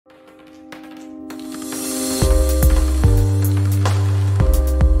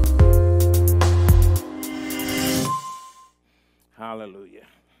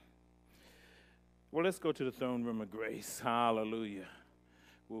Well, let's go to the throne room of grace. Hallelujah.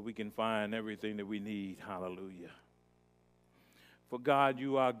 Where we can find everything that we need. Hallelujah. For God,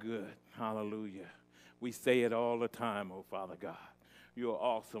 you are good. Hallelujah. We say it all the time, oh Father God. You are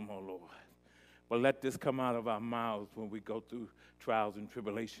awesome, oh Lord. But let this come out of our mouths when we go through trials and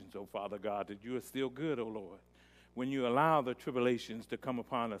tribulations, oh Father God, that you are still good, oh Lord. When you allow the tribulations to come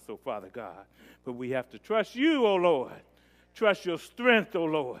upon us, oh Father God. But we have to trust you, oh Lord. Trust your strength, oh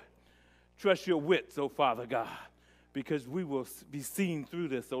Lord. Trust your wits, oh Father God. Because we will be seen through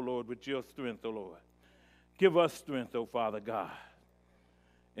this, oh Lord, with your strength, oh Lord. Give us strength, oh Father God.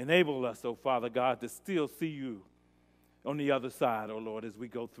 Enable us, oh Father God, to still see you on the other side, oh Lord, as we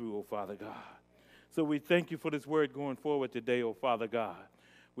go through, oh Father God. So we thank you for this word going forward today, oh Father God,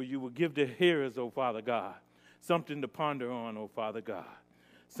 where you will give the hearers, oh Father God, something to ponder on, oh Father God,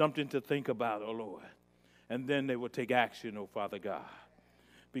 something to think about, oh Lord. And then they will take action, oh Father God,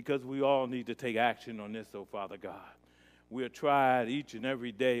 because we all need to take action on this, oh Father God. We are tried each and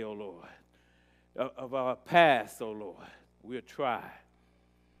every day, oh Lord, of our past, oh Lord. We are tried.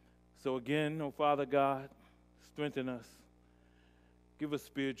 So again, oh Father God, strengthen us. Give us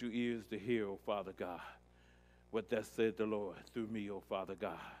spiritual ears to hear, oh Father God, what thus said the Lord through me, oh Father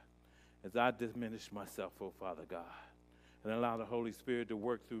God, as I diminish myself, oh Father God, and allow the Holy Spirit to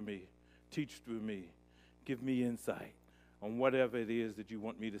work through me, teach through me, give me insight on whatever it is that you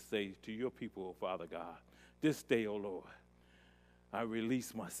want me to say to your people, oh Father God. This day, oh Lord, I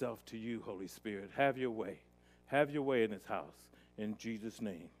release myself to you, Holy Spirit. Have your way. Have your way in this house. In Jesus'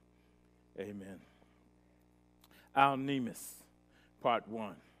 name, amen. Our Nemesis, part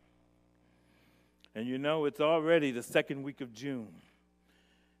 1. And you know, it's already the second week of June.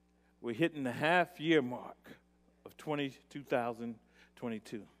 We're hitting the half-year mark of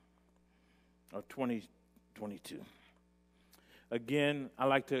 2022, or 2022. Again, I'd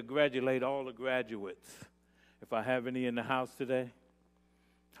like to congratulate all the graduates, if I have any in the house today.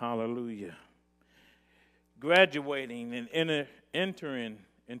 Hallelujah. Graduating and entering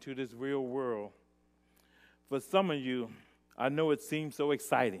into this real world. For some of you, I know it seems so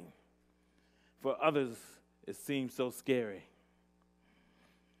exciting. For others, it seems so scary.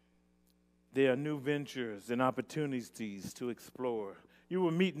 There are new ventures and opportunities to explore. You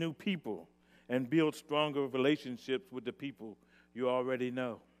will meet new people and build stronger relationships with the people you already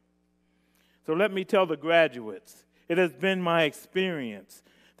know. So let me tell the graduates, it has been my experience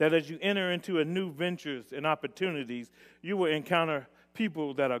that as you enter into a new ventures and opportunities, you will encounter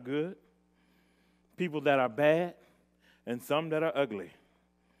people that are good, people that are bad, and some that are ugly.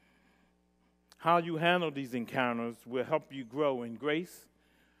 How you handle these encounters will help you grow in grace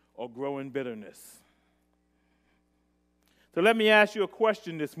or grow in bitterness. So let me ask you a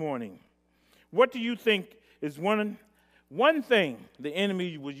question this morning. What do you think is one thing the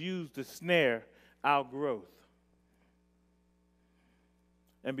enemy will use to snare our growth?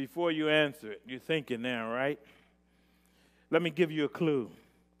 And before you answer it, you're thinking now, right? Let me give you a clue.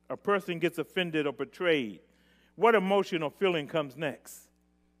 A person gets offended or betrayed. What emotion or feeling comes next?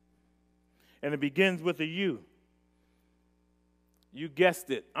 And it begins with a U. You guessed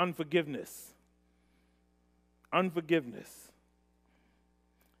it, unforgiveness. Unforgiveness.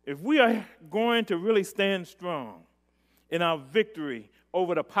 If we are going to really stand strong in our victory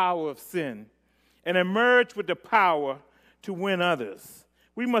over the power of sin and emerge with the power to win others,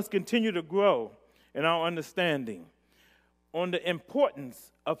 we must continue to grow in our understanding on the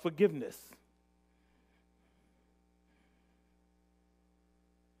importance of forgiveness.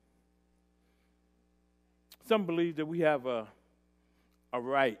 Some believe that we have a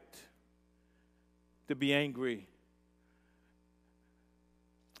right to be angry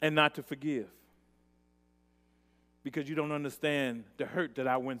and not to forgive because you don't understand the hurt that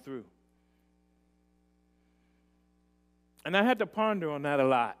I went through. And I had to ponder on that a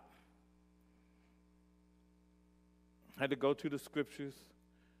lot. I had to go to the scriptures.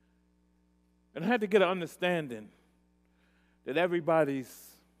 And I had to get an understanding that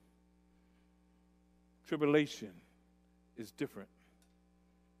everybody's tribulation is different.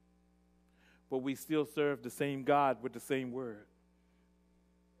 But we still serve the same God with the same word.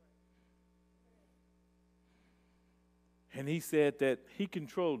 And he said that he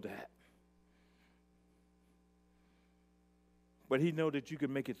controlled that. But he knew that you could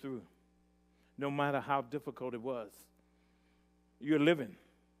make it through, no matter how difficult it was. You're living.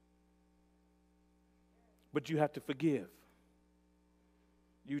 But you have to forgive.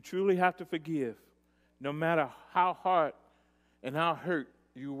 You truly have to forgive, no matter how hard and how hurt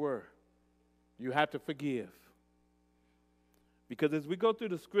you were. You have to forgive. Because as we go through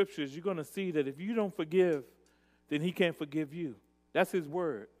the scriptures, you're going to see that if you don't forgive, then he can't forgive you. That's his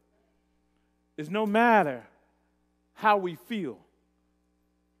word. is no matter how we feel.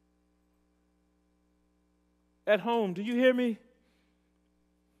 At home, do you hear me?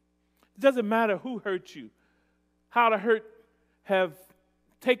 It doesn't matter who hurt you, how the hurt have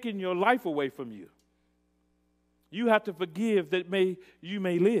taken your life away from you. You have to forgive that you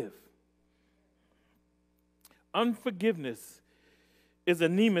may live. Unforgiveness is a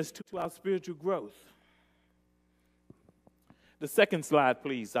Nemesis to our spiritual growth. The second slide,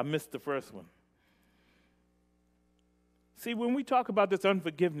 please. I missed the first one. See, when we talk about this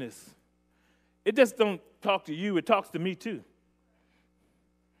unforgiveness, it just don't talk to you, it talks to me too.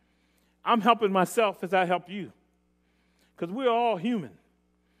 I'm helping myself as I help you, because we're all human.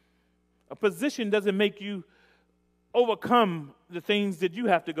 A position doesn't make you overcome the things that you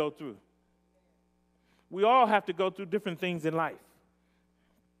have to go through. We all have to go through different things in life.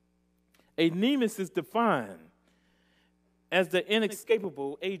 A nemesis is defined as the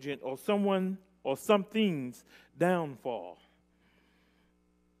inescapable agent or someone or something's downfall.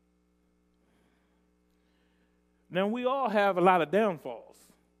 Now, we all have a lot of downfalls.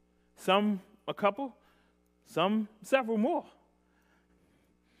 Some a couple, some several more.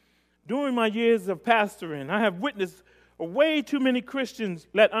 During my years of pastoring, I have witnessed way too many Christians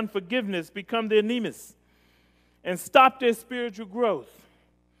let unforgiveness become their nemesis and stop their spiritual growth.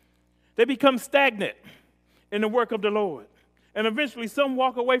 They become stagnant in the work of the Lord, and eventually some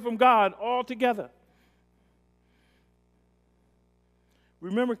walk away from God altogether.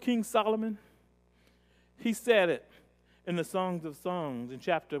 Remember King Solomon? He said it in the Songs of Songs in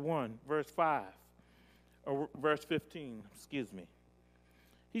chapter 1, verse 5, or verse 15, excuse me.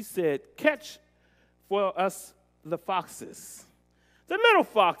 He said, "Catch for us the foxes, the little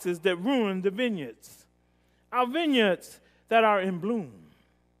foxes that ruin the vineyards, our vineyards that are in bloom."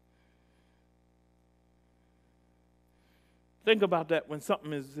 Think about that. When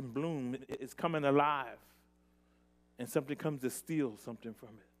something is in bloom, it's coming alive, and something comes to steal something from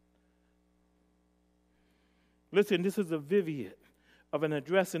it. Listen, this is a viviet of an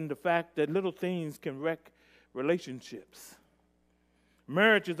addressing the fact that little things can wreck relationships.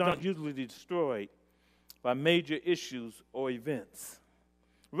 Marriages aren't usually destroyed by major issues or events.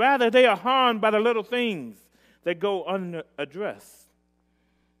 Rather, they are harmed by the little things that go unaddressed.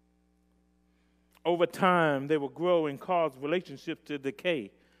 Over time, they will grow and cause relationships to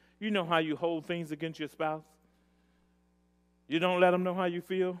decay. You know how you hold things against your spouse? You don't let them know how you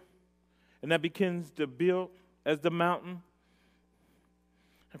feel? And that begins to build as the mountain.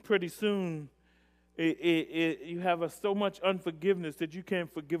 And pretty soon, you have so much unforgiveness that you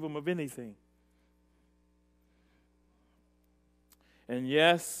can't forgive them of anything. And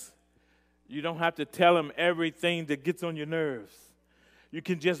yes, you don't have to tell them everything that gets on your nerves. You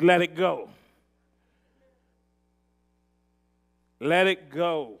can just let it go. Let it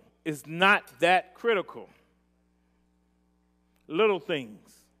go. It's not that critical. Little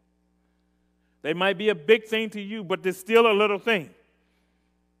things. They might be a big thing to you, but they're still a little thing.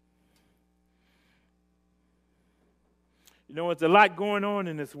 You know, it's a lot going on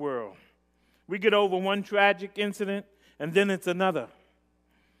in this world. We get over one tragic incident, and then it's another.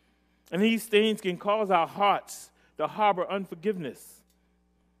 And these things can cause our hearts to harbor unforgiveness.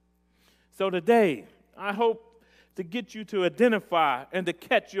 So today, I hope to get you to identify and to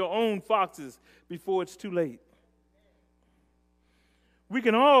catch your own foxes before it's too late. We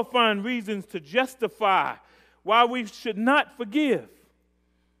can all find reasons to justify why we should not forgive.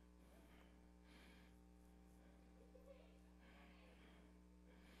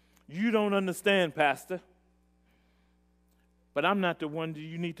 You don't understand, Pastor, but I'm not the one that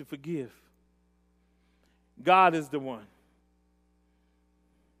you need to forgive. God is the one.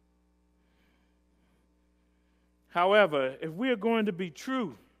 However, if we are going to be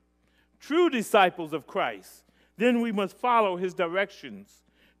true disciples of Christ, then we must follow his directions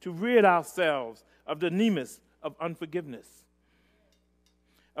to rid ourselves of the nemesis of unforgiveness.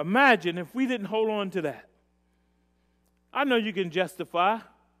 Imagine if we didn't hold on to that. I know you can justify,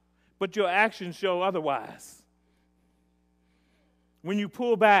 but your actions show otherwise. When you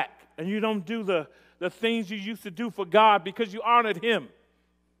pull back and you don't do the things you used to do for God because you honored him,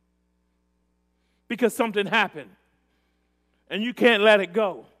 because something happened, and you can't let it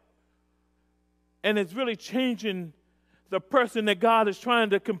go. And it's really changing the person that God is trying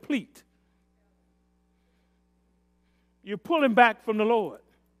to complete. You're pulling back from the Lord.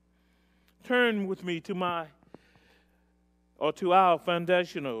 Turn with me to our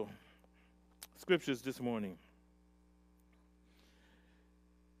foundational scriptures this morning.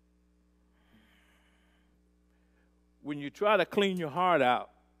 When you try to clean your heart out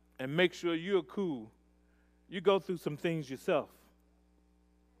and make sure you're cool, you go through some things yourself.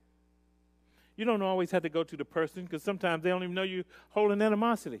 You don't always have to go to the person because sometimes they don't even know you're holding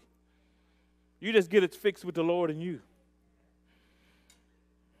animosity. You just get it fixed with the Lord and you.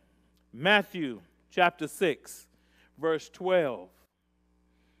 Matthew chapter 6, verse 12.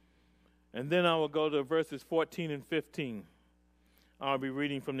 And then I will go to verses 14 and 15. I'll be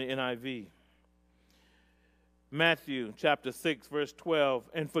reading from the NIV. Matthew chapter 6, verse 12.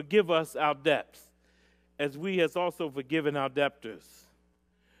 And forgive us our debts, as we has also forgiven our debtors.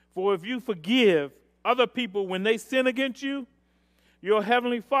 For if you forgive other people when they sin against you, your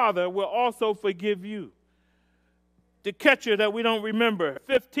heavenly Father will also forgive you. The catcher that we don't remember,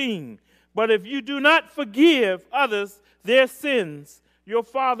 15. But if you do not forgive others their sins, your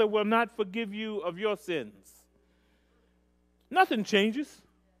Father will not forgive you of your sins. Nothing changes.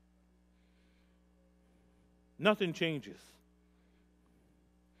 Nothing changes.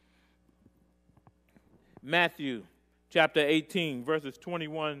 Matthew chapter 18, verses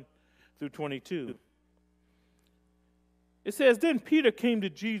 21 through 22. It says, Then Peter came to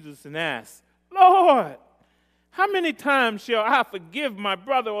Jesus and asked, Lord, how many times shall I forgive my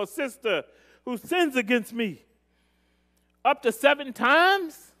brother or sister who sins against me? Up to 7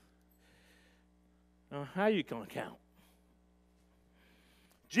 times? How you going to count?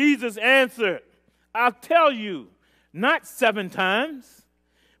 Jesus answered, I'll tell you, not 7 times,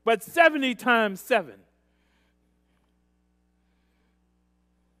 but 70 times 7.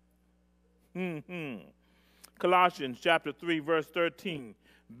 Colossians chapter 3, verse 13.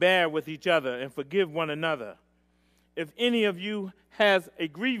 Bear with each other and forgive one another. If any of you has a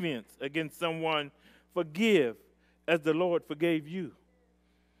grievance against someone, forgive as the Lord forgave you.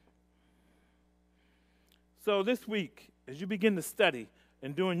 So this week, as you begin to study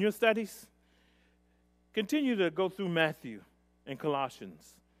and doing your studies, continue to go through Matthew and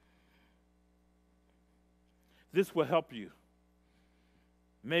Colossians. This will help you.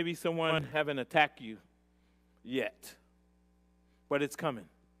 Maybe someone haven't attacked you yet, but it's coming.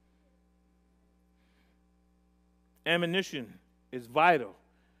 Ammunition is vital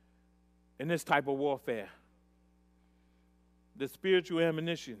in this type of warfare. The spiritual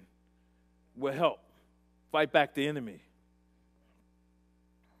ammunition will help fight back the enemy.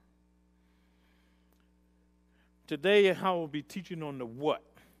 Today, I will be teaching on the what.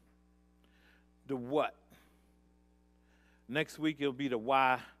 The what. Next week, it'll be the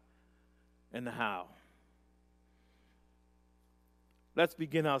why and the how. Let's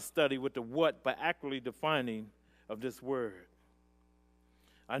begin our study with the what by accurately defining of this word.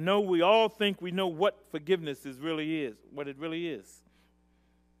 I know we all think we know what forgiveness really is, what it really is.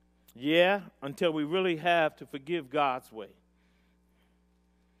 Yeah, until we really have to forgive God's way.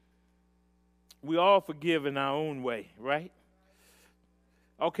 We all forgive in our own way, right?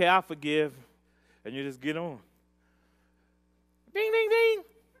 Okay, I forgive, and you just get on. Ding, ding, ding.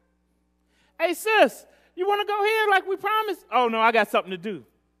 Hey, sis, you want to go here like we promised? Oh, no, I got something to do.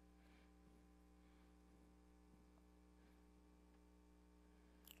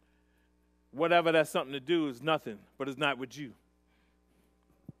 Whatever that's something to do is nothing, but it's not with you.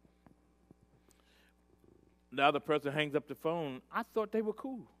 The other person hangs up the phone. I thought they were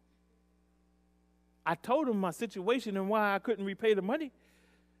cool. I told them my situation and why I couldn't repay the money.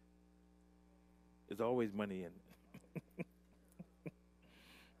 There's always money in it.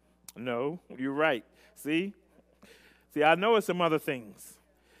 No, you're right. See, I know it's some other things.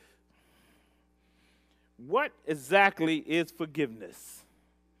 What exactly is forgiveness?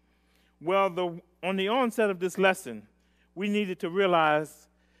 Well, on the onset of this lesson, we needed to realize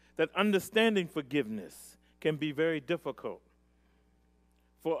that understanding forgiveness can be very difficult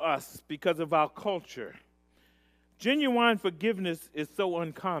for us because of our culture. Genuine forgiveness is so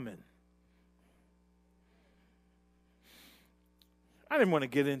uncommon. I didn't want to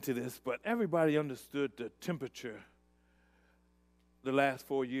get into this, but everybody understood the temperature the last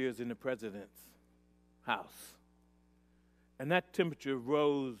 4 years in the president's house. And that temperature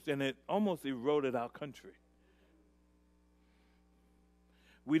rose, and it almost eroded our country.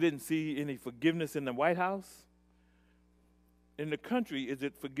 We didn't see any forgiveness in the White House. In the country, is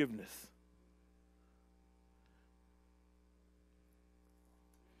it forgiveness?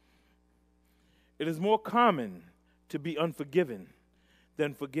 It is more common to be unforgiven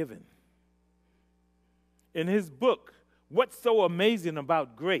than forgiven. In his book, What's So Amazing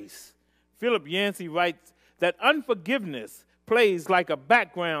About Grace, Philip Yancey writes that unforgiveness plays like a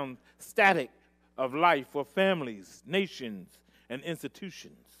background static of life for families, nations, and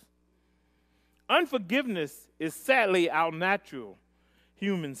institutions. Unforgiveness is sadly our natural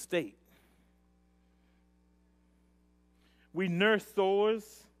human state. We nurse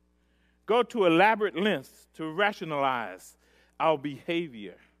sores, go to elaborate lengths to rationalize our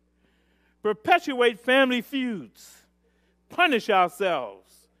behavior. perpetuate family feuds, punish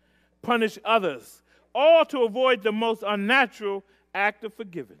ourselves, punish others, all to avoid the most unnatural act of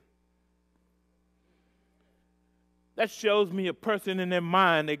forgiving. That shows me a person in their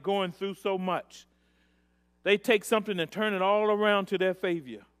mind, they're going through so much. They take something and turn it all around to their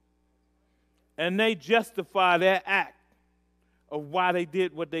favor. And they justify their act of why they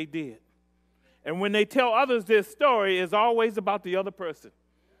did what they did. And when they tell others their story, it's always about the other person.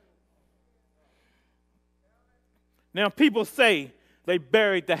 Now, people say they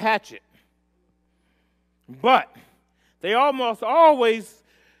buried the hatchet, but they almost always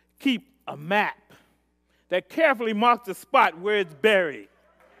keep a map that carefully marks the spot where it's buried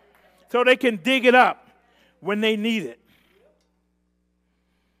so they can dig it up when they need it.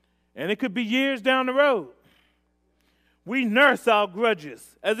 And it could be years down the road. We nurse our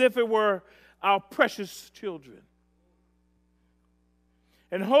grudges as if it were our precious children.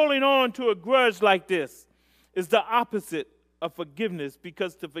 And holding on to a grudge like this is the opposite of forgiveness,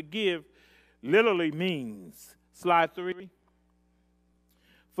 because to forgive literally means, slide 3,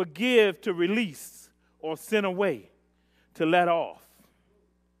 forgive, to release or send away, to let off.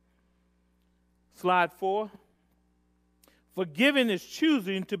 Slide 4, forgiving is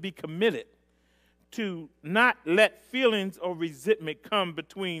choosing to be committed, to not let feelings or resentment come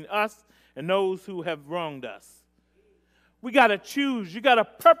between us and those who have wronged us. We got to choose. You got to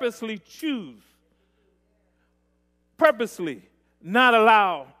purposely choose. Purposely not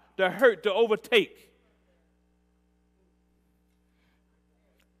allow the hurt to overtake.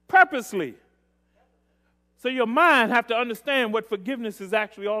 Purposely. So your mind have to understand what forgiveness is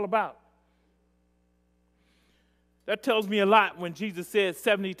actually all about. That tells me a lot when Jesus said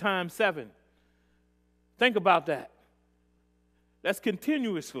 70 times 7. Think about that. That's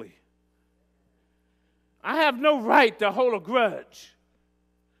continuously. I have no right to hold a grudge.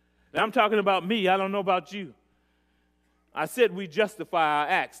 Now, I'm talking about me. I don't know about you. I said we justify our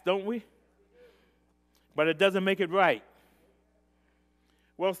acts, don't we? But it doesn't make it right.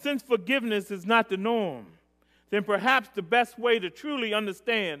 Well, since forgiveness is not the norm, then perhaps the best way to truly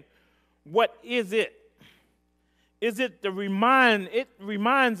understand what is it? Is it it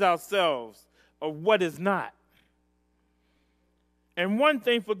reminds ourselves of what is not. And one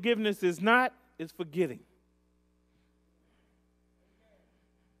thing forgiveness is not is forgetting.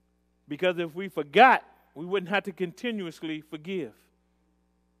 Because if we forgot, we wouldn't have to continuously forgive.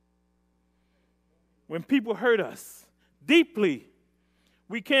 When people hurt us deeply,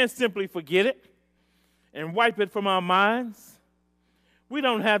 we can't simply forget it and wipe it from our minds. We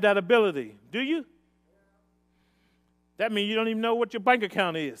don't have that ability, do you? That means you don't even know what your bank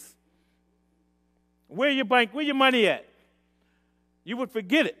account is. Where your money at? You would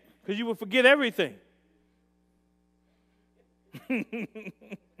forget it, because you would forget everything.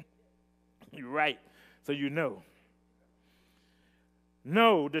 You're right, so you know.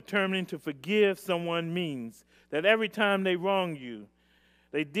 No, determining to forgive someone means that every time they wrong you,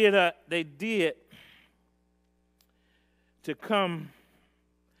 they did it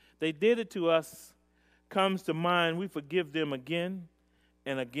to us, comes to mind, we forgive them again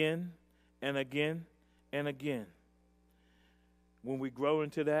and again and again and again. When we grow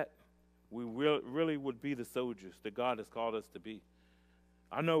into that, we really would be the soldiers that God has called us to be.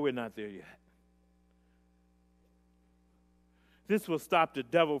 I know we're not there yet. This will stop the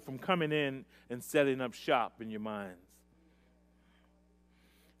devil from coming in and setting up shop in your minds.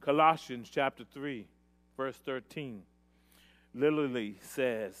 Colossians chapter 3, verse 13, literally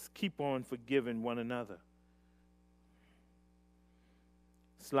says, keep on forgiving one another.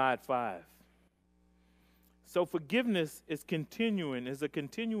 Slide 5. So forgiveness is a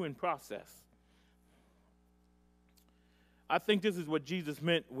continuing process. I think this is what Jesus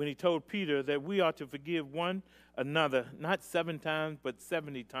meant when he told Peter that we are to forgive one another, not 7 times, but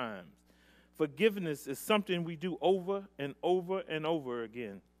 70 times. Forgiveness is something we do over and over and over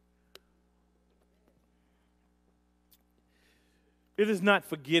again. It is not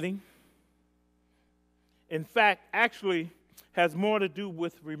forgetting. In fact, actually has more to do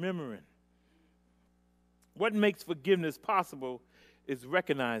with remembering. What makes forgiveness possible is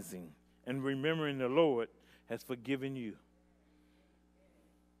recognizing and remembering the Lord has forgiven you.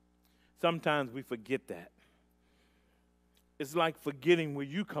 Sometimes we forget that. It's like forgetting where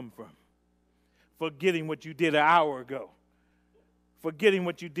you come from, forgetting what you did an hour ago, forgetting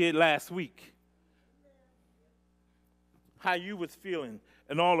what you did last week, how you was feeling,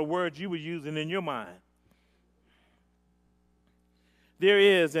 and all the words you were using in your mind. There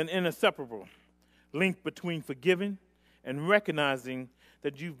is an inseparable link between forgiving and recognizing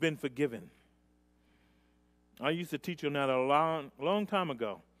that you've been forgiven. I used to teach on that a long time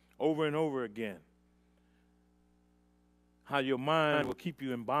ago over and over again. How your mind will keep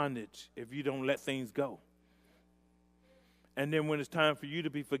you in bondage if you don't let things go. And then when it's time for you to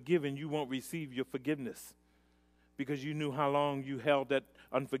be forgiven, you won't receive your forgiveness because you knew how long you held that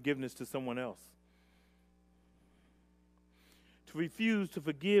unforgiveness to someone else. To refuse to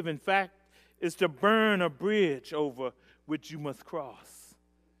forgive, in fact, is to burn a bridge over which you must cross.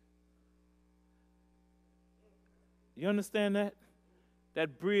 You understand that?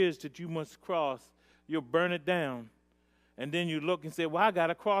 That bridge that you must cross, you'll burn it down. And then you look and say, well, I got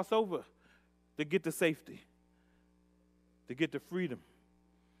to cross over to get to safety, to get to freedom,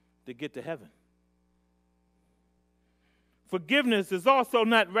 to get to heaven. Forgiveness is also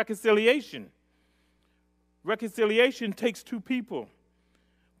not reconciliation. Reconciliation takes two people,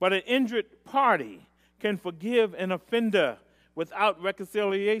 but an injured party can forgive an offender without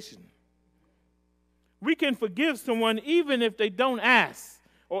reconciliation. We can forgive someone even if they don't ask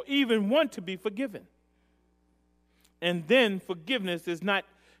or even want to be forgiven. And then forgiveness is not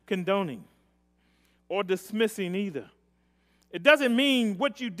condoning or dismissing either. It doesn't mean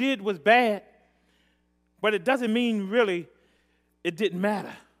what you did was bad, but it doesn't mean really it didn't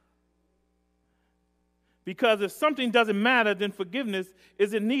matter. Because if something doesn't matter, then forgiveness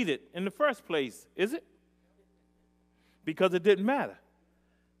isn't needed in the first place, is it? Because it didn't matter.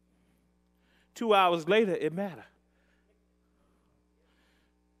 2 hours later, it mattered.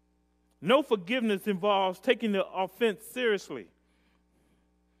 No forgiveness involves taking the offense seriously,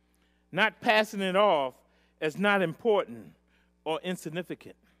 not passing it off as not important or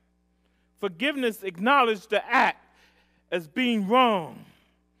insignificant. Forgiveness acknowledges the act as being wrong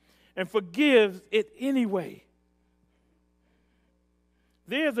and forgives it anyway.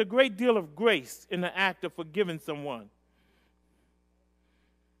 There's a great deal of grace in the act of forgiving someone.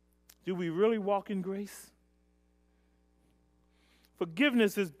 Do we really walk in grace?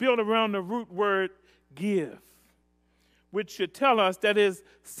 Forgiveness is built around the root word give, which should tell us that is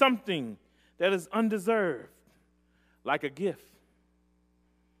something that is undeserved, like a gift.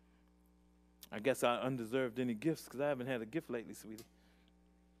 I guess I undeserved any gifts because I haven't had a gift lately, sweetie.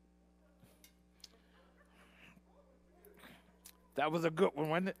 That was a good one,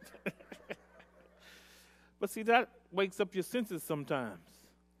 wasn't it? But see, that wakes up your senses sometimes.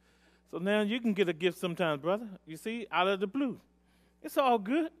 So now you can get a gift sometimes, brother. You see, out of the blue. It's all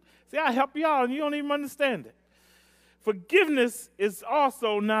good. See, I help you out and you don't even understand it. Forgiveness is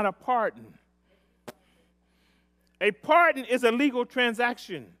also not a pardon. A pardon is a legal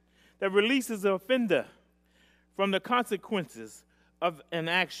transaction that releases the offender from the consequences of an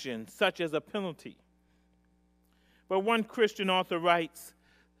action, such as a penalty. But one Christian author writes,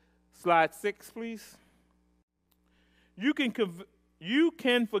 slide 6, please. You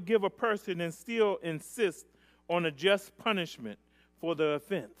can forgive a person and still insist on a just punishment for the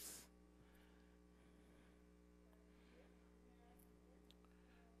offense.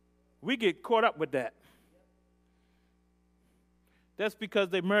 We get caught up with that. That's because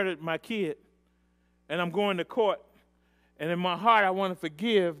they murdered my kid, and I'm going to court, and in my heart I want to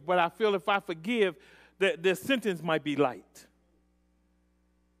forgive, but I feel if I forgive, the sentence might be light.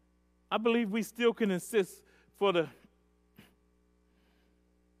 I believe we still can insist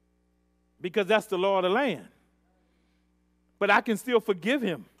because that's the law of the land. But I can still forgive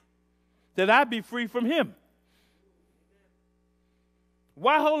him, that I be free from him.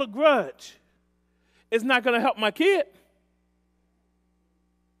 Why hold a grudge? It's not going to help my kid.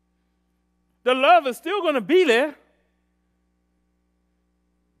 The love is still going to be there.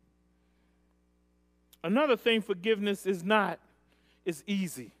 Another thing forgiveness is not, is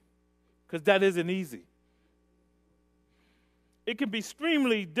easy, because that isn't easy. It can be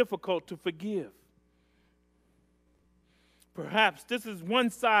extremely difficult to forgive. Perhaps this is one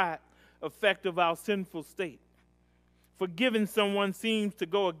side effect of our sinful state. Forgiving someone seems to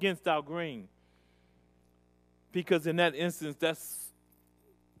go against our grain, because in that instance,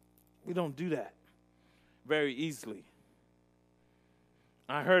 we don't do that very easily.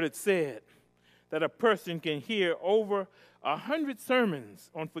 I heard it said that a person can hear over 100 sermons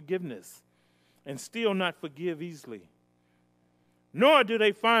on forgiveness and still not forgive easily, nor do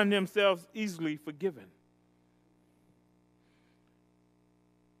they find themselves easily forgiven.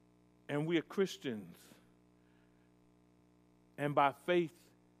 And we are Christians, and by faith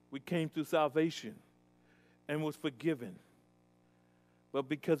we came through salvation and was forgiven. But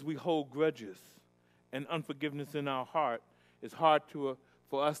because we hold grudges and unforgiveness in our heart, it's hard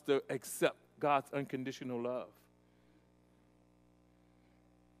for us to accept God's unconditional love.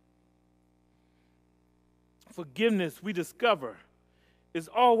 Forgiveness, we discover, is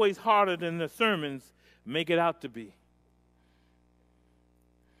always harder than the sermons make it out to be.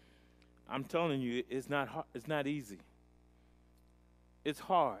 I'm telling you, it's not easy. It's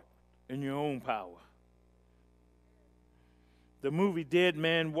hard in your own power. The movie Dead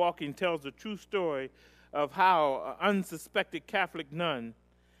Man Walking tells the true story of how an unsuspected Catholic nun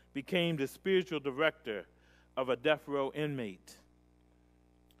became the spiritual director of a death row inmate.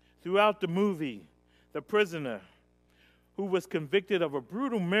 Throughout the movie, the prisoner, who was convicted of a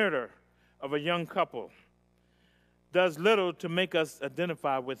brutal murder of a young couple, does little to make us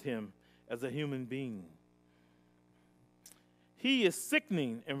identify with him as a human being. He is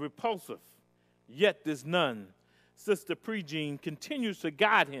sickening and repulsive, yet this nun, Sister Prejean, continues to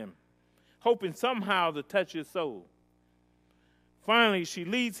guide him, hoping somehow to touch his soul. Finally, she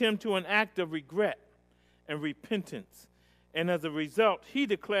leads him to an act of regret and repentance, and as a result, he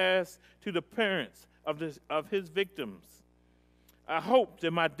declares to the parents of his victims, "I hope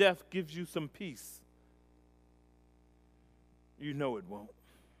that my death gives you some peace." You know it won't.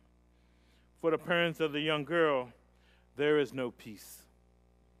 For the parents of the young girl, there is no peace.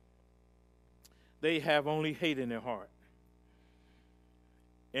 They have only hate in their heart.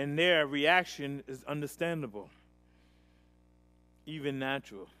 And their reaction is understandable, even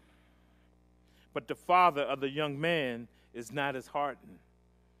natural. But the father of the young man is not as hardened.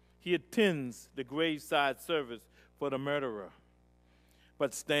 He attends the graveside service for the murderer,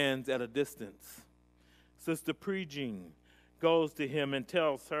 but stands at a distance. Sister Prejean goes to him and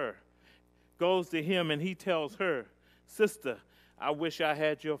he tells her, "Sister, I wish I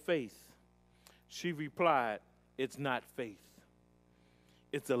had your faith." She replied, "It's not faith.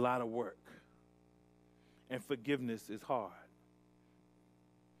 It's a lot of work. And forgiveness is hard."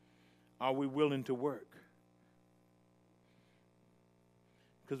 Are we willing to work?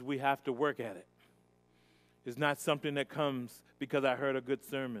 Because we have to work at it. It's not something that comes because I heard a good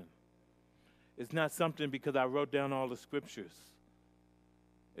sermon. It's not something because I wrote down all the scriptures.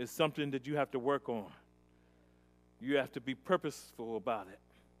 It's something that you have to work on. You have to be purposeful about it.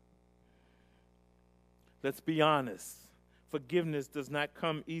 Let's be honest. Forgiveness does not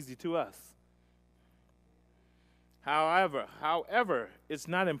come easy to us. However, it's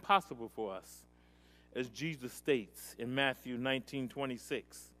not impossible for us, as Jesus states in Matthew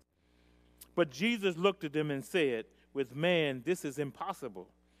 19:26. But Jesus looked at them and said, "With man, this is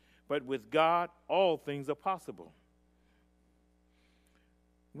impossible, but with God, all things are possible."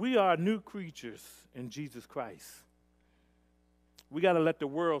 We are new creatures in Jesus Christ. We got to let the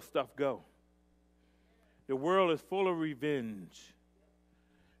world stuff go. The world is full of revenge.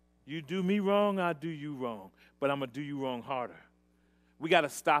 You do me wrong, I do you wrong, but I'm going to do you wrong harder. We got to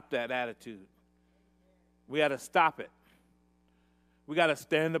stop that attitude. We got to stop it. We got to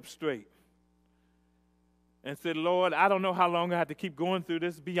stand up straight and say, "Lord, I don't know how long I have to keep going through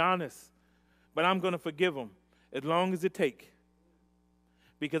this, be honest, but I'm going to forgive them as long as it takes,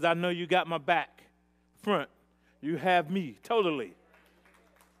 because I know you got my back, front. You have me totally.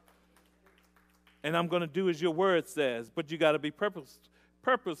 And I'm going to do as your word says, but you got to be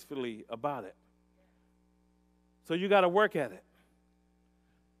purposefully about it." So you got to work at it.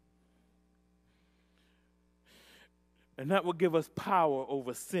 And that will give us power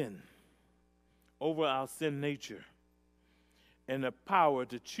over sin, over our sin nature, and the power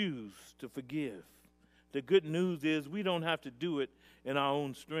to choose to forgive. The good news is we don't have to do it in our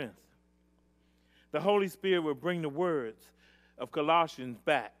own strength. The Holy Spirit will bring the words of Colossians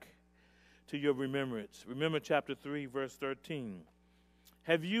back to your remembrance. Remember chapter 3, verse 13.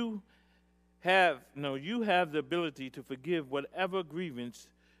 You have the ability to forgive whatever grievance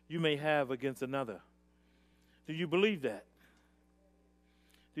you may have against another. Do you believe that?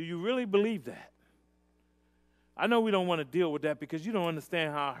 Do you really believe that? I know we don't want to deal with that because you don't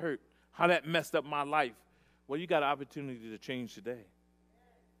understand how I hurt, how that messed up my life. Well, you got an opportunity to change today.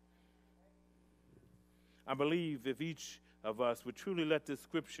 I believe if each of us would truly let this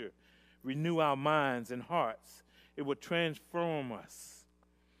scripture renew our minds and hearts, it would transform us.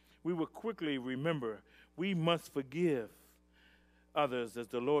 We will quickly remember we must forgive others as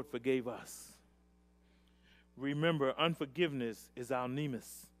the Lord forgave us. Remember, unforgiveness is our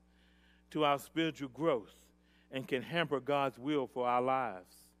Nemesis to our spiritual growth and can hamper God's will for our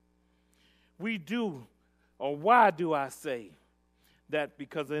lives. Why do I say that?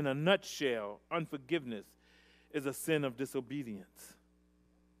 Because in a nutshell, unforgiveness is a sin of disobedience.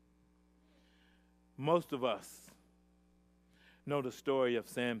 Most of us know the story of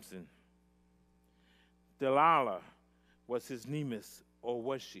Samson. Delilah was his Nemesis, or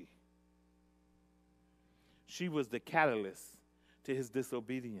was she? She was the catalyst to his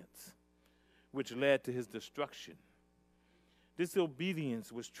disobedience, which led to his destruction.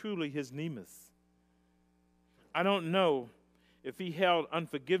 Disobedience was truly his Nemesis. I don't know if he held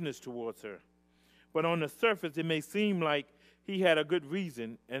unforgiveness towards her. But on the surface, it may seem like he had a good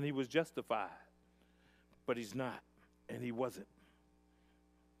reason and he was justified. But he's not, and he wasn't.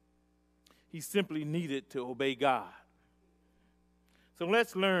 He simply needed to obey God. So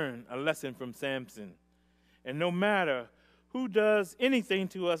let's learn a lesson from Samson. And no matter who does anything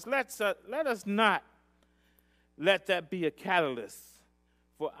to us, let us not let that be a catalyst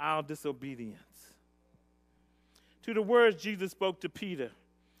for our disobedience. To the words Jesus spoke to Peter,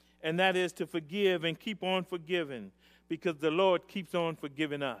 and that is to forgive and keep on forgiving, because the Lord keeps on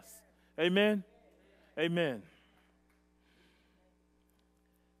forgiving us. Amen? Amen.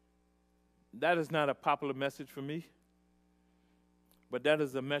 That is not a popular message for me, but that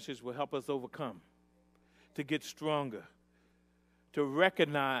is a message that will help us overcome, to get stronger, to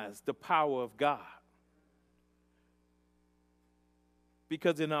recognize the power of God.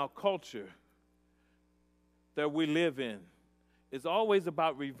 Because in our culture that we live in, it's always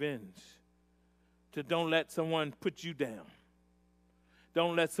about revenge. To don't let someone put you down.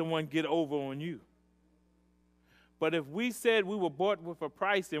 Don't let someone get over on you. But if we said we were bought with a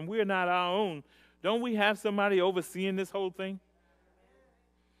price and we're not our own, don't we have somebody overseeing this whole thing?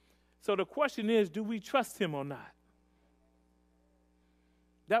 So the question is, do we trust him or not?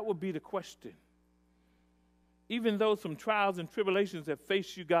 That would be the question. Even though some trials and tribulations have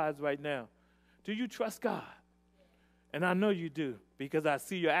faced you guys right now, do you trust God? And I know you do, because I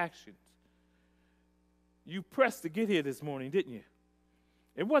see your actions. You pressed to get here this morning, didn't you?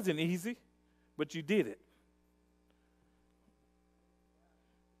 It wasn't easy, but you did it.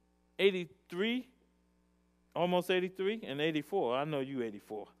 83, almost 83, and 84. I know you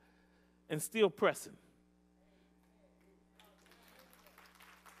 84. And still pressing.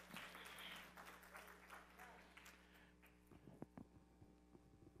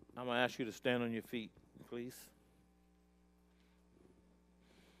 I'm going to ask you to stand on your feet, please.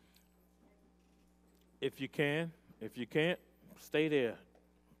 If you can. If you can't, stay there.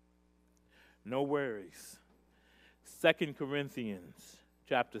 No worries. 2 Corinthians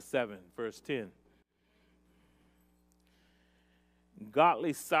chapter 7, verse 10.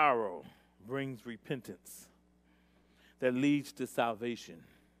 Godly sorrow brings repentance that leads to salvation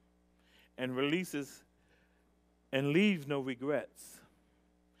and releases and leaves no regrets.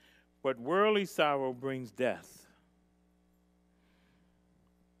 But worldly sorrow brings death.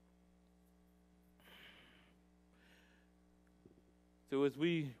 So as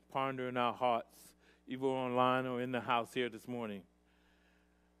we ponder in our hearts, either online or in the house here this morning,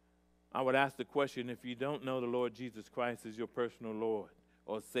 I would ask the question, if you don't know the Lord Jesus Christ as your personal Lord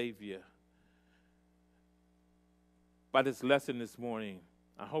or Savior, by this lesson this morning,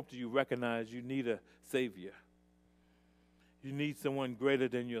 I hope that you recognize you need a Savior. You need someone greater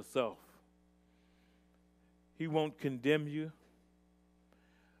than yourself. He won't condemn you.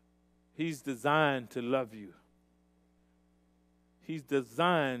 He's designed to love you. He's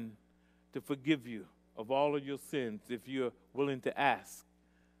designed to forgive you of all of your sins if you're willing to ask.